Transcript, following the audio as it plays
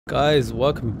Guys,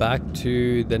 welcome back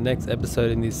to the next episode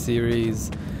in this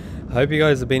series. I hope you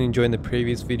guys have been enjoying the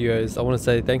previous videos. I want to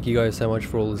say thank you guys so much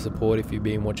for all the support if you've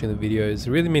been watching the videos.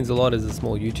 It really means a lot as a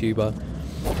small YouTuber.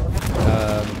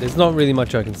 There's not really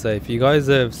much I can say. If you guys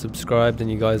have subscribed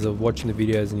and you guys are watching the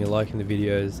videos and you're liking the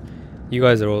videos, you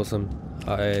guys are awesome.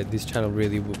 This channel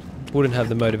really wouldn't have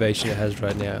the motivation it has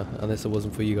right now unless it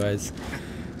wasn't for you guys.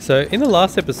 So in the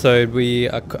last episode,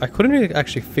 I couldn't really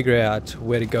actually figure out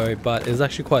where to go, but it was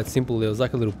actually quite simple. There was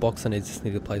like a little box and I just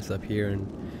needed to place up here,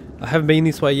 and I haven't been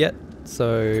this way yet.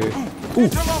 So, ooh,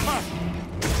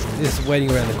 just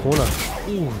waiting around the corner.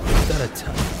 Ooh, that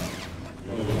attack!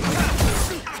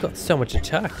 It's got so much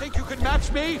attack. Think you can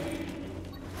match me?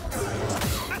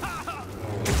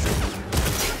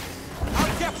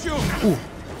 I'll get you. Ooh.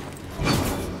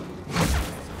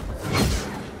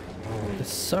 There's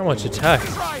so much attack.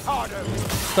 This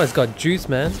guy's got juice,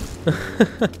 man.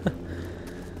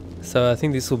 So I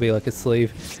think this will be like a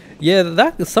sleeve. Yeah,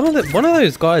 one of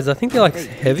those guys, I think they're like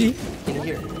heavy.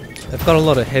 They've got a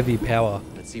lot of heavy power.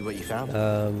 Let's see what you found.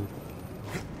 Okay.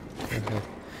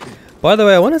 By the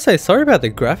way, I want to say sorry about the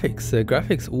graphics. The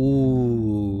graphics,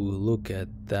 ooh, look at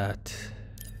that.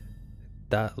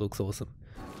 That looks awesome.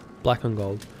 Black and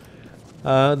gold.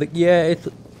 Yeah,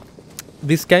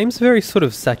 this game's very sort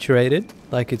of saturated,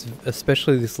 like it's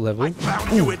especially this level. I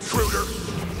found you, intruder.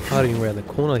 Hiding around the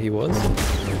corner he was.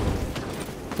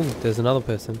 Ooh, there's another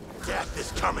person. Death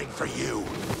is coming for you.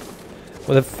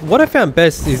 Well, what I found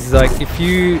best is like if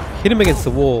you hit him against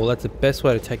the wall, that's the best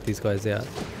way to take these guys out.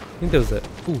 I think there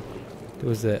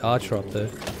was an archer up there.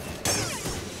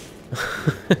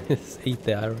 Just eat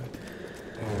the arrow.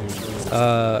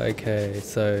 Okay,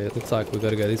 so it looks like we've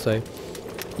got to go this way.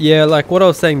 Yeah, like what I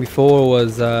was saying before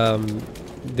was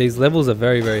these levels are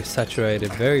very, very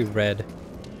saturated, very red,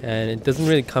 and it doesn't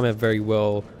really come out very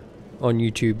well on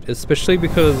YouTube, especially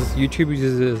because YouTube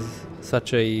uses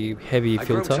such a heavy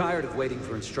filter. I grow tired of waiting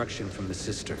for instruction from the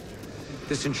sister.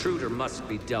 This intruder must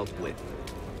be dealt with.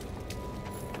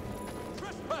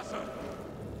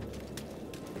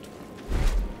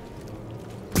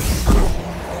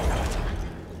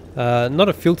 Not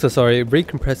a filter, sorry, it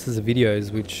recompresses the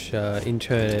videos, which in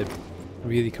turn it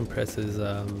really compresses,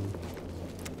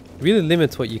 really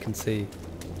limits what you can see.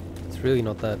 It's really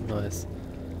not that nice.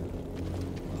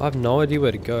 I have no idea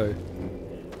where to go.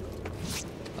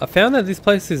 I found that this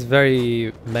place is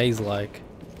very maze-like.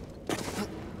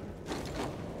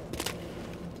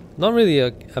 Not really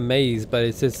a maze, but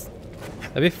it's just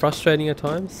a bit frustrating at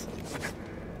times.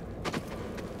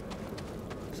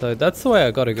 So that's the way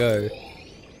I gotta go.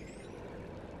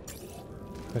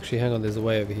 Actually, hang on, there's a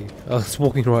way over here. I was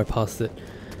walking right past it.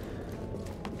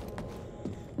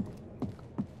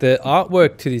 The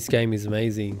artwork to this game is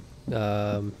amazing.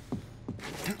 I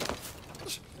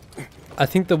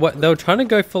think they were trying to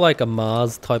go for like a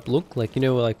Mars type look, like, you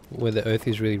know, like where the Earth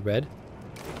is really red.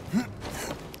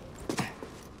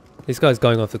 This guy's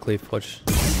going off the cliff, watch.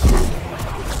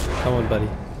 Come on, buddy.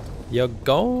 You're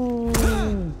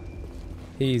gone.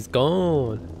 He's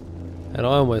gone. And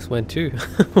I almost went too.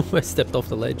 Almost stepped off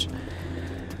the ledge.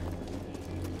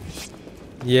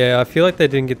 Yeah, I feel like they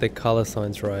didn't get the color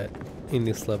signs right in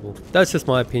this level. That's just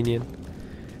my opinion.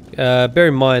 Bear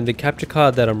in mind, the capture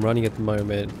card that I'm running at the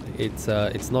moment, it's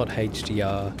not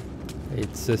HDR.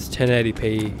 It's just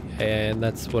 1080p, and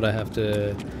that's what I have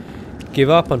to give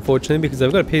up, unfortunately, because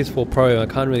I've got a PS4 Pro. I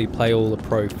can't really play all the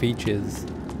Pro features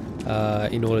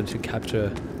in order to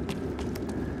capture.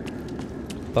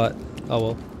 But oh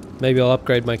well. Maybe I'll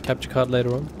upgrade my capture card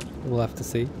later on. We'll have to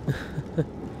see.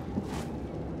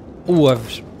 Oh,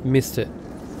 I've missed it.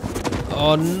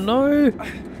 Oh no!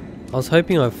 I was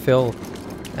hoping I fell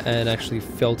and actually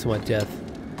fell to my death.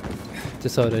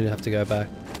 Just so I don't have to go back.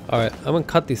 Alright, I'm gonna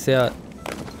cut this out.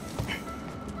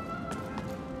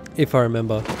 If I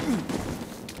remember.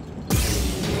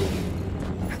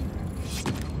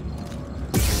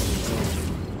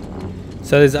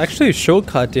 So there's actually a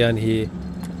shortcut down here.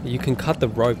 You can cut the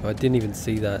rope. I didn't even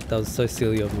see that. That was so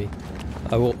silly of me.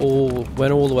 I went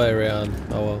all the way around.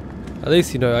 Oh well. At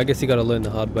least, you know, I guess you gotta learn the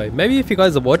hard way. Maybe if you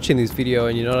guys are watching this video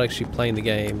and you're not actually playing the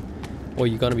game, or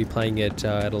you're gonna be playing it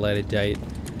at a later date,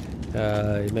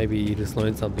 maybe you just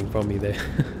learned something from me there.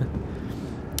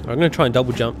 I'm gonna try and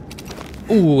double jump.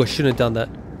 Ooh, I shouldn't have done that.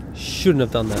 Shouldn't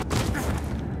have done that.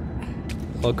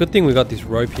 Well, good thing we got this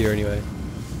rope here anyway.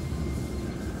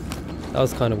 That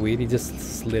was kind of weird. He just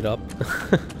slid up.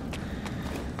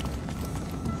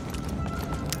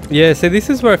 Yeah, so this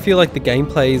is where I feel like the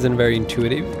gameplay isn't very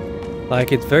intuitive.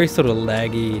 Like, it's very sort of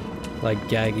laggy, like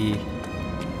gaggy,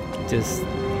 just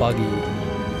buggy.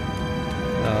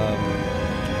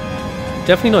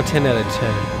 Definitely not 10 out of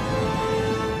 10.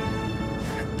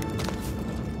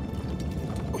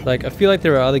 Like, I feel like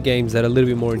there are other games that are a little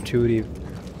bit more intuitive.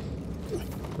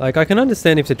 Like, I can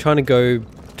understand if they're trying to go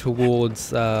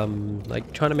towards,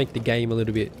 like, trying to make the game a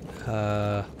little bit,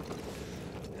 how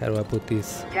do I put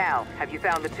this? Cal, have you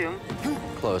found the tomb?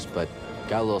 Close, but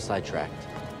got a little sidetracked.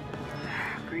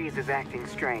 Grease is acting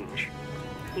strange.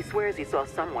 He swears he saw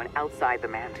someone outside the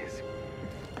mantis.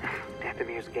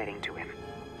 Dathomir's getting to him.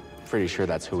 Pretty sure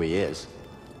that's who he is.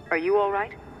 Are you all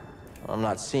right? I'm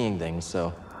not seeing things,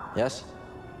 so... Yes?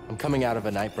 I'm coming out of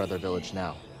a Night Brother village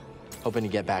now. Hoping to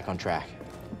get back on track.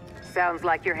 Sounds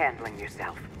like you're handling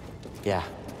yourself. Yeah,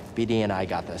 BD and I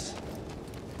got this.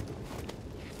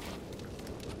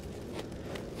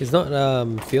 He's not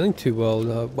feeling too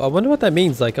well. I wonder what that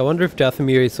means. Like, I wonder if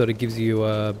Dathomir sort of gives you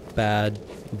bad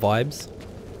vibes.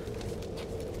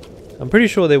 I'm pretty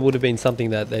sure there would have been something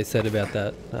that they said about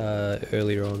that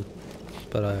earlier on,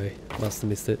 but I must have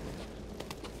missed it.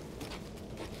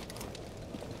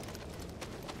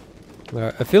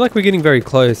 Alright, I feel like we're getting very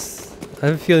close. I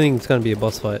have a feeling it's going to be a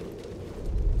boss fight.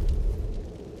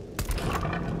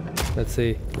 Let's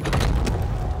see.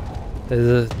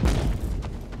 There's a...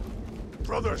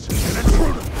 Brothers, an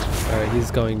intruder! Alright,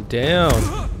 he's going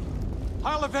down.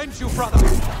 I'll avenge you, brother!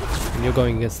 And you're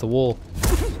going against the wall.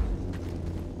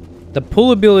 The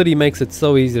pull ability makes it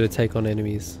so easy to take on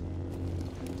enemies.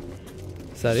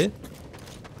 Is that it?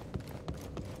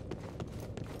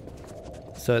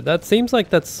 So that seems like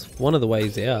that's one of the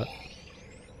ways out.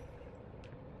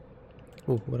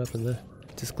 Oh, what happened there?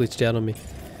 It just glitched out on me.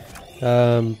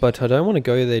 But I don't want to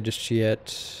go there just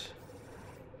yet,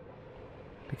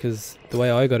 because the way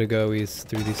I gotta go is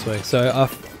through this way. So I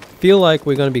feel like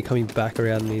we're going to be coming back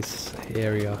around this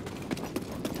area.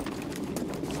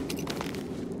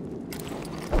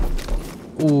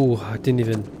 Ooh, I didn't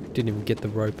even get the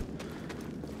rope.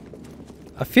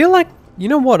 I feel like, you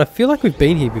know what? I feel like we've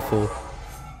been here before.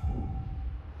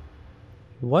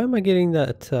 Why am I getting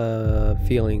that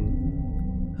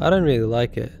feeling? I don't really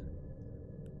like it.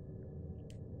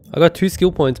 I got 2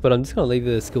 skill points, but I'm just gonna leave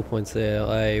the skill points there.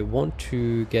 I want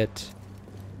to get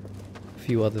a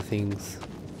few other things.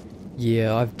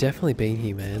 Yeah, I've definitely been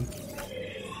here, man.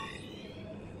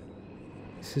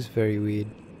 This is very weird.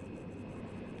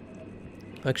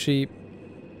 Actually,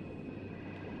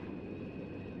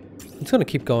 I'm just gonna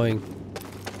keep going.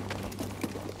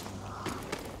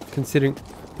 Considering...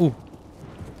 Ooh.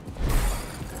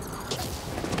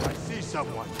 I see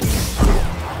someone.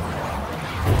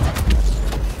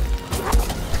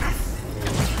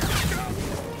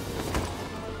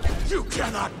 You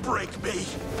cannot break me!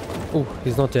 Oh,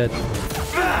 he's not dead.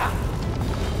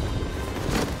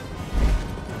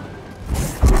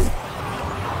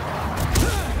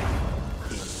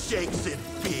 He shakes in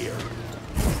fear.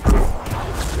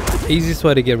 Easiest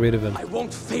way to get rid of him. I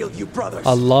won't fail you, brothers.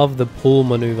 I love the pull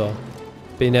maneuver.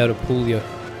 Being able to pull you.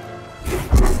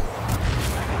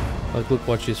 Like, look,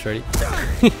 watch this, ready?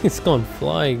 It's gone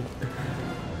flying.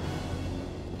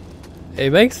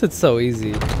 It makes it so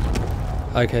easy.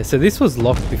 Okay, so this was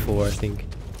locked before, I think.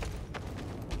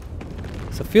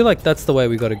 So I feel like that's the way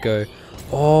we gotta go.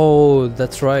 Oh,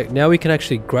 that's right. Now we can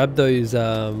actually grab those,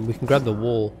 we can grab the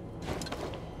wall.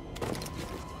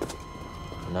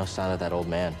 No sign of that old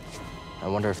man. I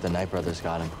wonder if the Night Brothers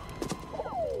got him.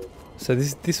 So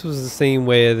this was the scene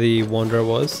where the Wanderer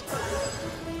was.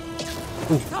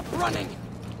 Ooh. Stop running!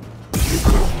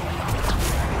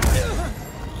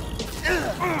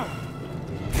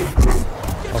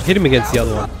 I'll hit him against the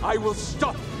other one. I will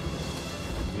stop.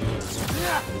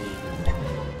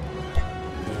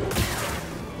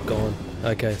 Go on.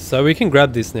 Okay, so we can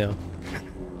grab this now.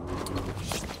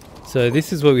 So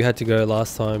this is where we had to go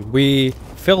last time. We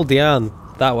fell down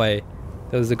that way.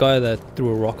 There was a guy that threw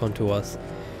a rock onto us.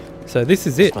 So this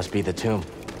is it. This must be the tomb.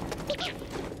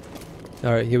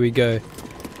 Alright, here we go.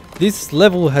 This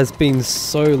level has been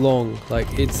so long. Like,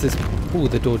 it's just... Ooh,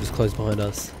 the door just closed behind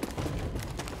us.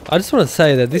 I just want to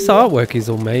say that this artwork is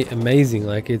amazing.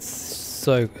 Like, it's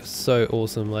so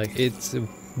awesome. Like, it's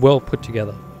well put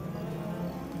together.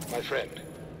 My friend,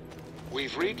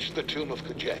 we've reached the tomb of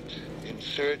Kujet in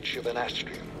search of an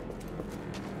astrium.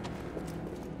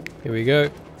 Here we go.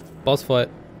 Boss fight.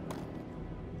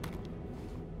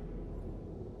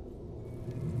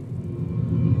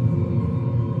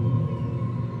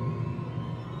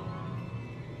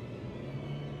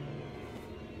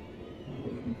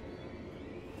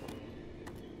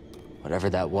 Whatever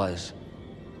that was,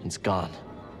 it's gone.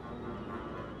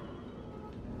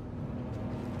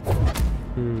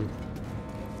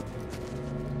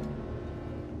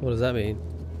 What does that mean?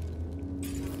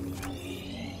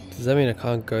 Does that mean I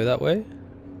can't go that way?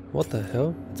 What the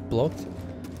hell? It's blocked?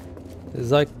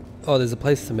 There's like... Oh, there's a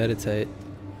place to meditate.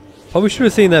 Probably should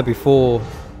have seen that before.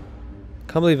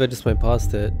 Can't believe I just went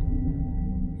past it.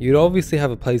 You'd obviously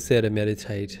have a place there to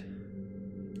meditate.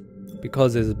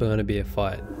 Because there's going to be a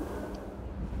fight.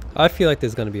 I feel like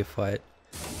there's going to be a fight.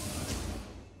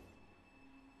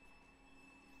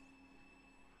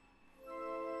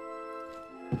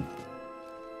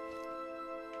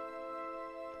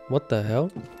 What the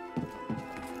hell?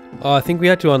 Oh, I think we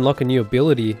had to unlock a new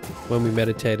ability when we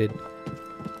meditated.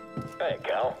 Hey,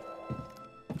 Cal.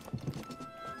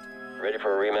 Ready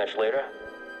for a rematch later?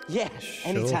 Yeah,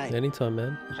 anytime. Sure, anytime,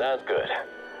 man. Sounds good.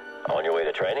 On your way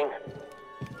to training?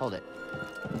 Hold it.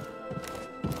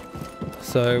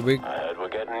 So we... I heard we're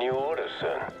getting new orders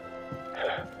soon.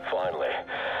 Finally.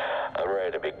 I'm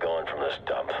ready to be gone from this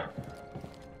dump.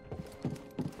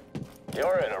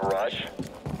 You're in a rush.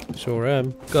 Sure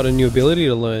am. Got a new ability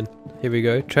to learn. Here we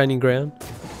go. Training ground.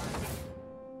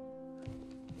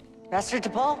 Master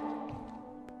Tapal?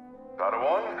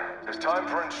 Padawan, it's time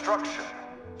for instruction.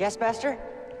 Yes, Master?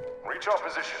 Reach our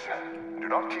position. Do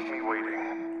not keep me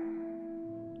waiting.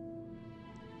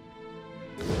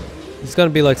 It's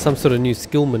gonna be like some sort of new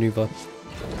skill maneuver.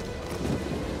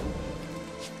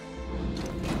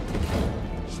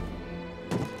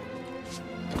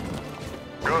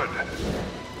 Good.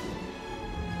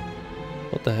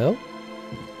 What the hell?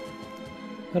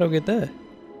 How do I get there?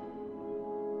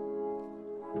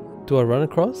 Do I run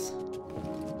across?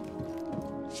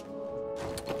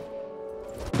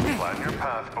 Plan your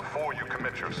path before you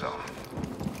commit yourself.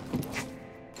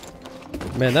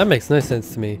 Man, that makes no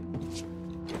sense to me.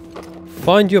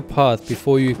 Find your path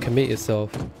before you commit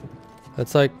yourself.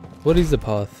 That's like, what is the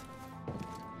path?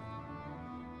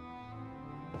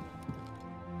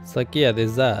 It's like, yeah,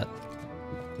 there's that.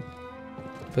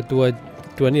 But do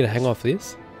I need to hang off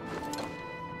this?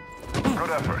 Good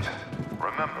effort.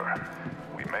 Remember,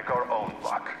 we make our own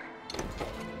luck.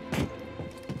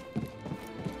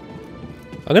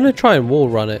 I'm gonna try and wall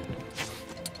run it.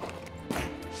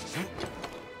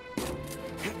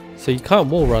 So you can't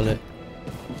wall run it.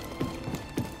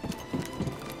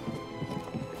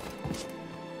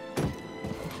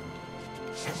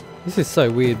 This is so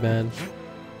weird, man.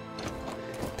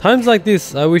 Times like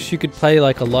this, I wish you could play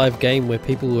like a live game where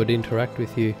people would interact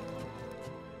with you.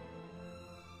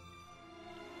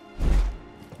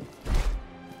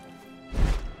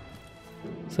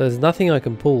 So there's nothing I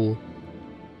can pull.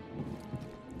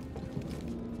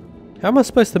 How am I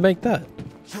supposed to make that?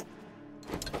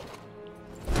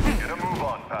 Get a move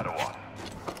on, Padawan.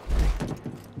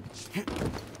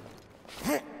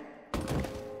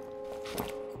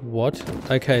 What?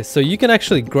 Okay, so you can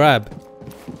actually grab.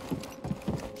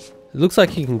 It looks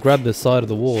like you can grab the side of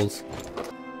the walls.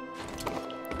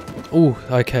 Ooh,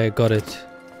 okay, got it.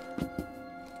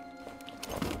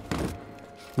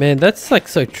 Man, that's like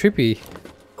so trippy.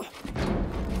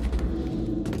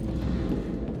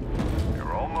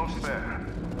 You're almost there.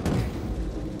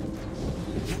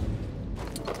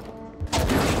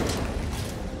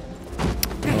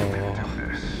 Do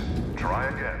this. Try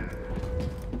again.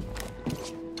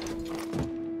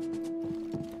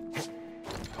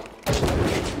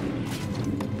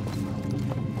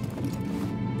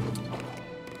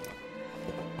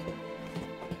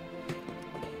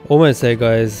 Almost there,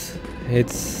 guys.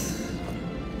 It's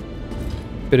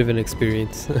a bit of an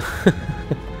experience.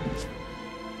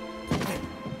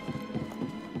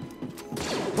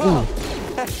 Whoa!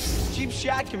 Cheap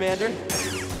shot, Commander.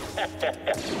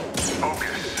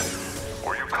 Focus.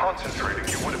 Were you concentrating,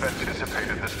 you would have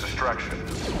anticipated this distraction.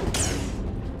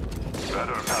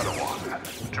 Better,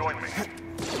 Padawan. Join me.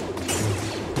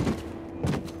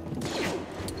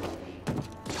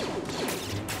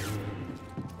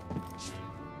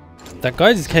 That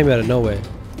guy just came out of nowhere.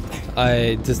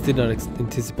 I just did not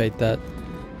anticipate that.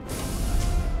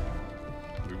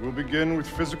 We will begin with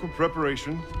physical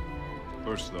preparation.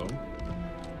 First, though,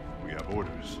 we have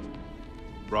orders.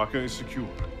 Braca is secure.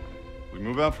 We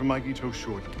move out from Maigito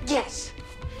shortly. Yes!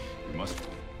 We must...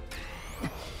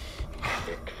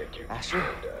 Master,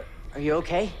 are you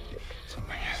okay?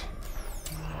 Something is...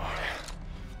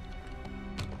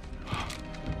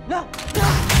 No!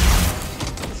 No!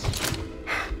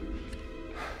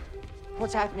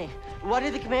 What's happening? Why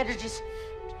did the commander just...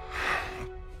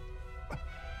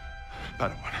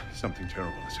 Padawan, something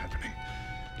terrible is happening.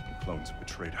 The clones have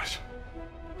betrayed us.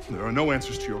 There are no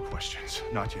answers to your questions.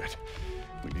 Not yet.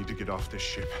 We need to get off this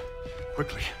ship.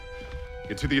 Quickly.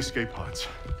 Get to the escape pods.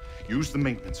 Use the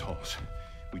maintenance halls.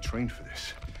 We trained for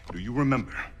this. Do you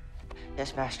remember?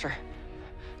 Yes, Master.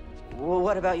 Well,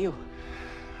 what about you?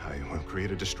 I will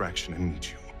create a distraction and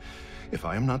meet you. If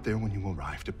I am not there when you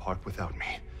arrive, depart without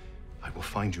me. I will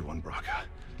find you on Braca.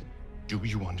 Do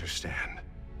you understand?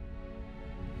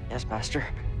 Yes, Master.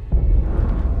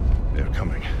 They're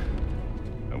coming.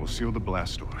 I will seal the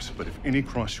blast doors, but if any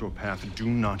cross your path, do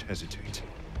not hesitate.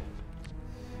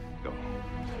 Go.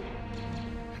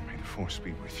 And may the Force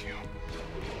be with you.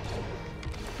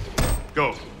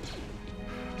 Go!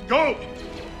 Go!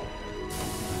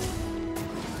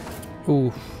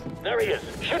 Ooh. There he is.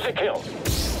 Shoot to kill.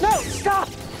 No, stop!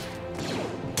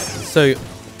 So,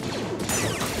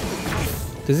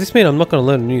 does this mean I'm not going to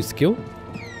learn a new skill?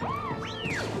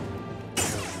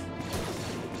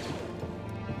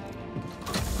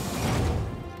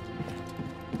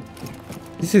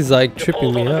 This is like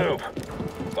tripping me out.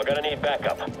 We're gonna need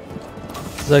backup.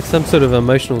 It's like some sort of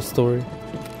emotional story.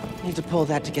 Need to pull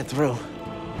that to get through.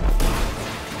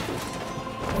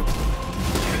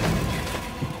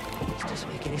 This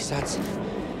doesn't make any sense.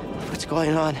 What's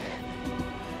going on?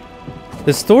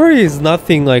 The story is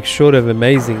nothing like short of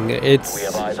amazing. It's... We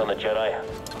have eyes on the Jedi.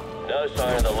 No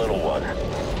sign of the little one.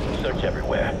 Search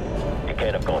everywhere. You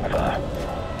can't have gone far.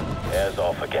 Airs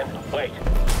off again. Wait.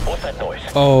 What's that noise?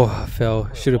 Oh, I fell.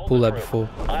 Should have pulled that before.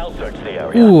 I'll search the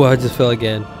area. Ooh, I just fell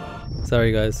again.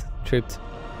 Sorry guys. Tripped.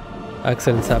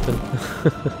 Accidents happen.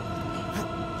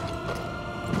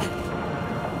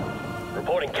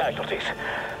 Reporting casualties.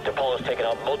 Tapal has taken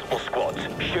out multiple squads.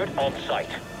 Shoot on sight.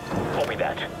 Copy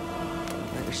that. I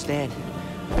understand.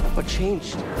 What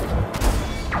changed?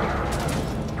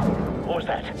 What was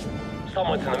that?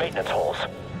 Someone's in the maintenance halls.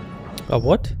 A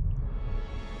what?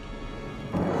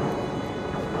 I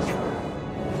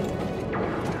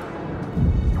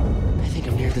think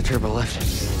I'm near the turbo lift.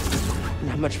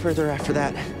 Not much further after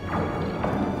that.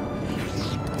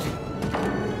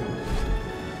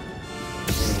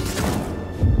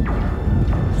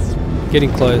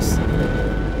 Getting close.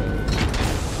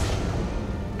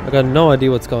 I got no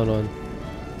idea what's going on.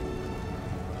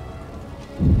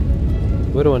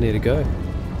 Where do I need to go?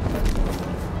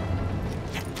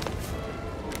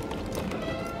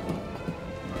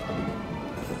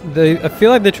 I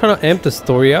feel like they're trying to amp the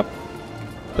story up,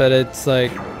 but it's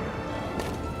like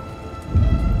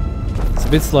it's a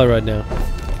bit slow right now.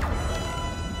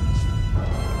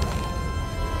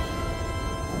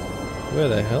 Where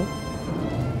the hell?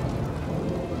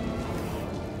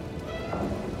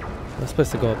 Am I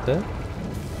supposed to go up there?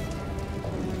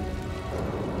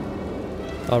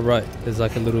 Oh right, there's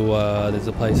like a little, there's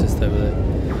a place just over there.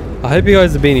 I hope you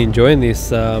guys have been enjoying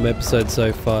this episode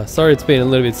so far. Sorry it's been a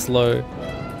little bit slow.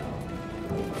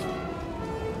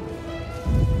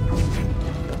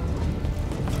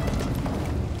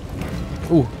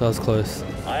 Ooh, that was close.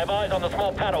 I have eyes on the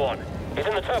small Padawan. He's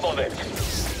in the turbo vent.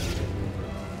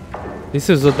 This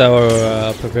is what they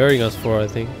were preparing us for, I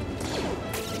think.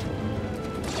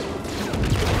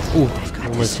 Ooh,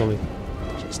 almost saw me.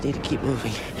 Just need to keep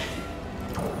moving.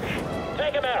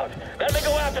 Take him out. Let me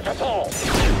go after Tapal.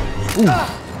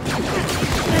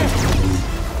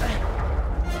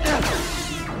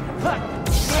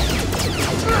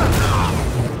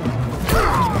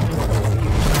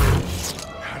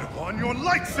 Padawan, your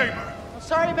lightsaber! I'm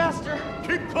sorry, Master.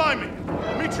 Keep climbing!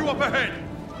 I'll meet you up ahead!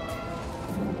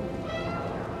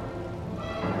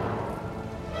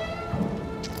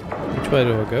 Which way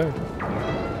do I go?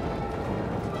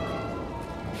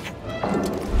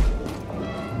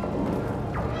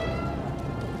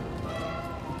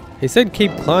 He said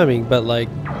keep climbing, but like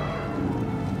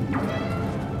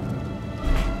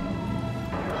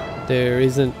there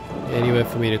isn't anywhere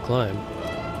for me to climb.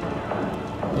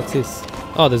 What's this?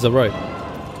 Oh, there's a rope.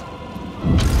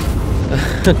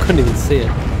 I couldn't even see it.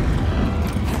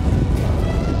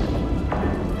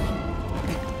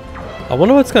 I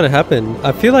wonder what's gonna happen.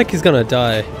 I feel like he's gonna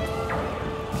die.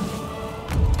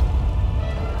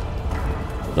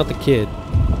 Not the kid.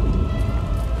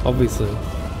 Obviously.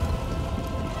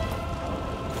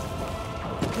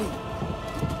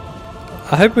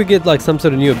 I hope we get like some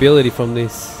sort of new ability from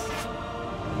this.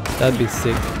 That'd be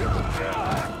sick.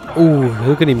 Ooh,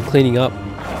 look at him cleaning up.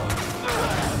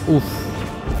 Oof.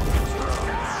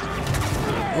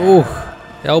 Ooh,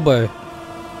 elbow.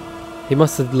 He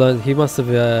must have learned. He must have.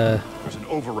 There's an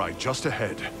override just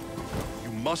ahead.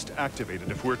 You must activate it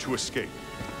if we're to escape.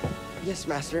 Yes,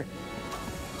 Master.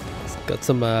 Got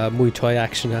some Muay Thai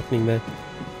action happening there.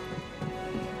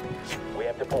 We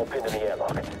have Tapal pinned in the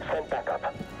airlock. Send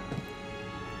backup.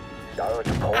 Jaro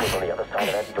Tapal is on the other side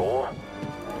of that door?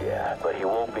 Yeah, but he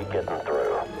won't be getting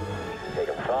through.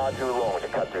 Taking far too long to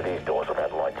cut through these doors with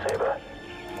that lightsaber.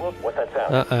 What's that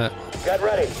sound? Get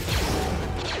ready!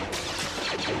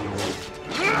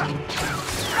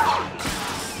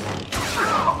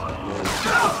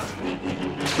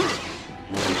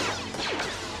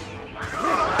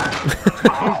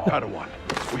 Padawan,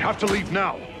 we have to leave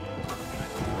now.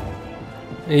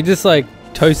 He just like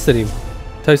toasted him.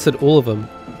 Toasted all of them.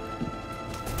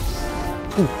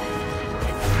 Ooh.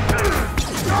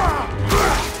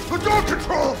 The door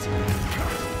controls!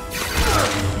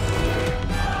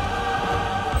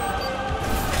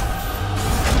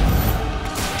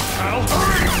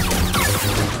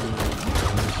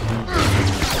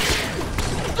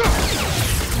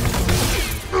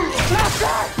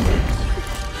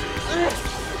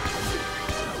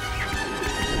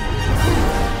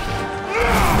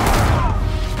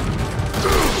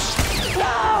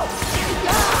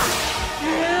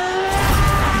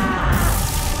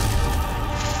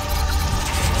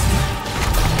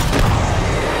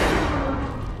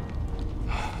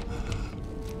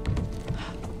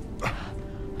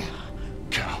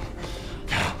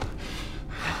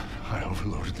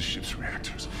 Overloaded the ship's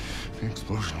reactors. The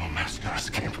explosion will mask our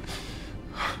escape.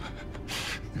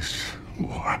 This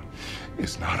war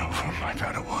is not over, my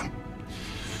Padawan.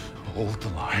 Hold the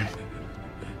line.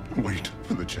 Wait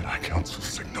for the Jedi Council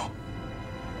signal.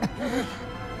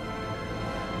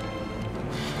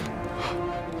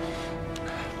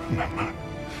 Remember,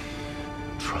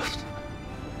 trust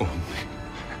only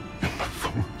in the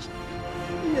Force.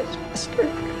 Yes,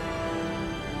 Master.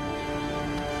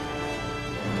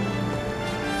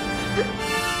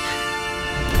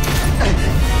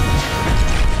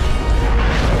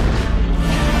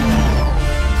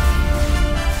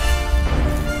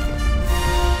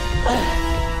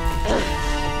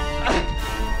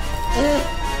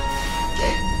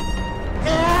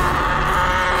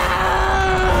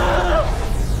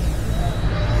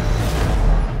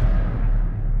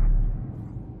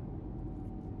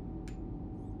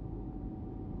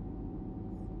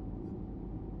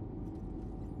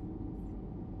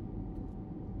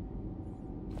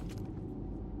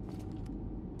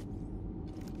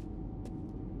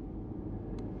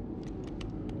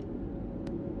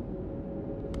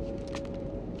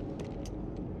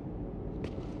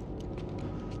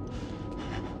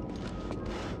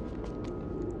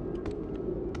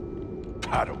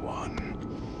 Padawan.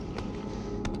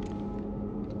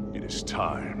 It is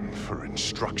time for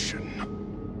instruction.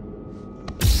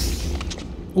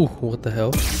 Ooh, what the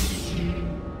hell?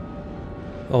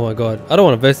 Oh my god. I don't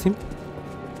want to vest him.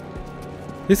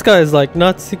 This guy is like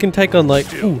nuts. He can take on like...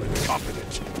 Still ooh.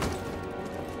 confident.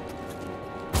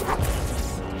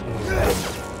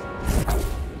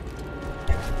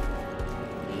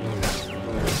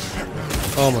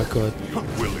 Oh my god. Your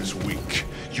will is weak.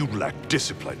 You lack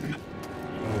discipline.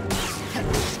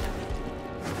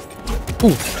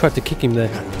 Ooh, tried to kick him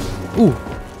there. Ooh.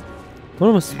 What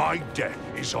am I... My death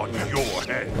is on your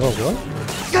head. Oh, what?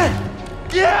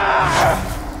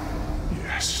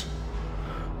 Yes.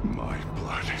 My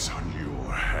blood is on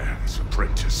your hands,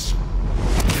 apprentice.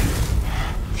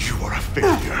 You are a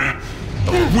failure, a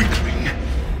weakling,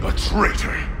 a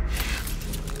traitor.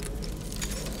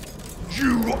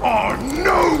 You are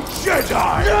no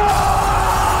Jedi!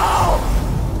 No!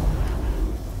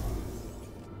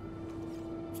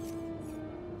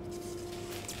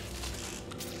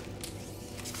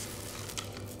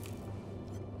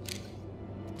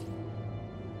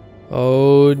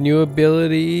 Oh, new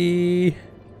ability.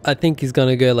 I think he's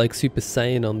gonna go like Super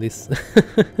Saiyan on this.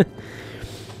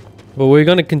 But we're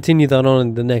gonna continue that on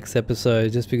in the next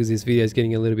episode just because this video is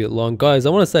getting a little bit long. Guys, I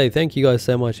want to say thank you guys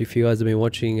so much if you guys have been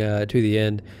watching to the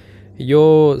end.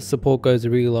 Your support goes a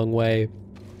really long way.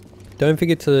 Don't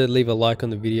forget to leave a like on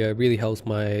the video. It really helps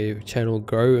my channel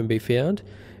grow and be found.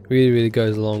 Really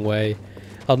goes a long way.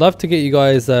 I'd love to get you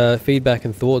guys feedback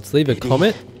and thoughts. Leave a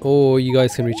comment, or you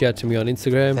guys can reach out to me on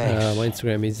Instagram. My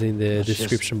Instagram is in the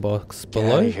description box below.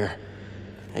 Get out of here.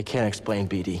 I can't explain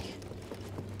BD.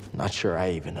 Not sure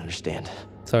I even understand.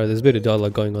 Sorry, there's a bit of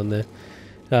dialogue going on there.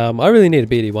 I really need a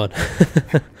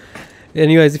BD1.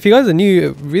 Anyways, if you guys are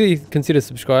new, really consider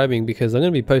subscribing because I'm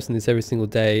going to be posting this every single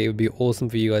day. It would be awesome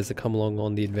for you guys to come along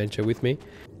on the adventure with me.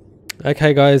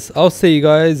 Okay guys, I'll see you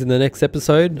guys in the next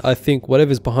episode. I think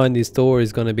whatever's behind this door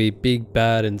is going to be big,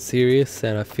 bad and serious,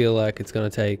 and I feel like it's going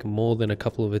to take more than a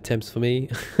couple of attempts for me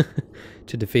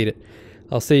to defeat it.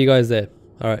 I'll see you guys there.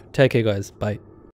 Alright, take care guys. Bye.